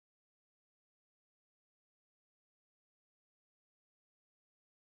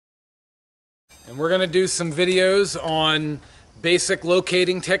and we're going to do some videos on basic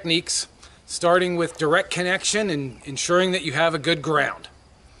locating techniques, starting with direct connection and ensuring that you have a good ground.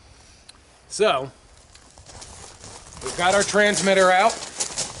 So, we've got our transmitter out.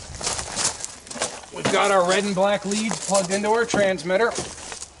 We've got our red and black leads plugged into our transmitter.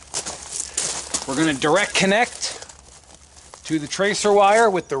 We're going to direct connect to the tracer wire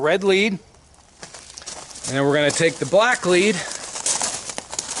with the red lead. And then we're going to take the black lead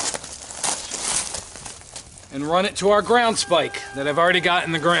and run it to our ground spike that I've already got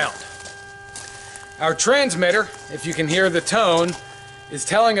in the ground. Our transmitter, if you can hear the tone, is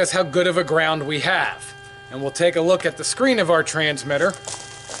telling us how good of a ground we have. And we'll take a look at the screen of our transmitter.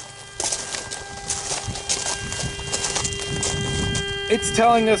 It's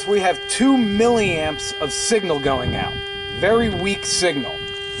telling us we have 2 milliamps of signal going out. Very weak signal.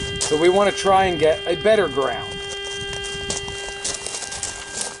 So we want to try and get a better ground.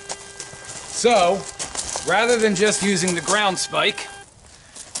 So, rather than just using the ground spike,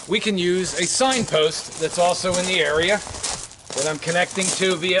 we can use a signpost that's also in the area that I'm connecting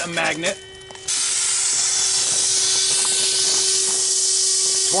to via a magnet.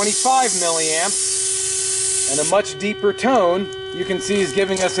 25 milliamps and a much deeper tone, you can see is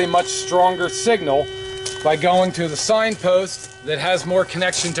giving us a much stronger signal by going to the signpost that has more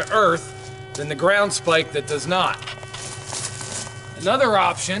connection to earth than the ground spike that does not. Another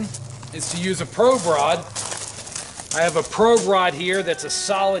option is to use a probe rod. I have a probe rod here that's a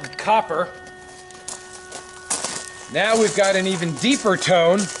solid copper. Now we've got an even deeper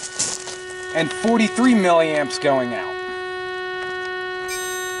tone and 43 milliamps going out.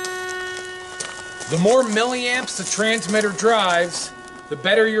 The more milliamps the transmitter drives, the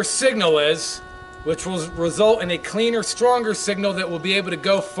better your signal is, which will result in a cleaner, stronger signal that will be able to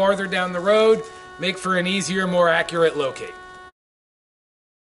go farther down the road, make for an easier, more accurate locate.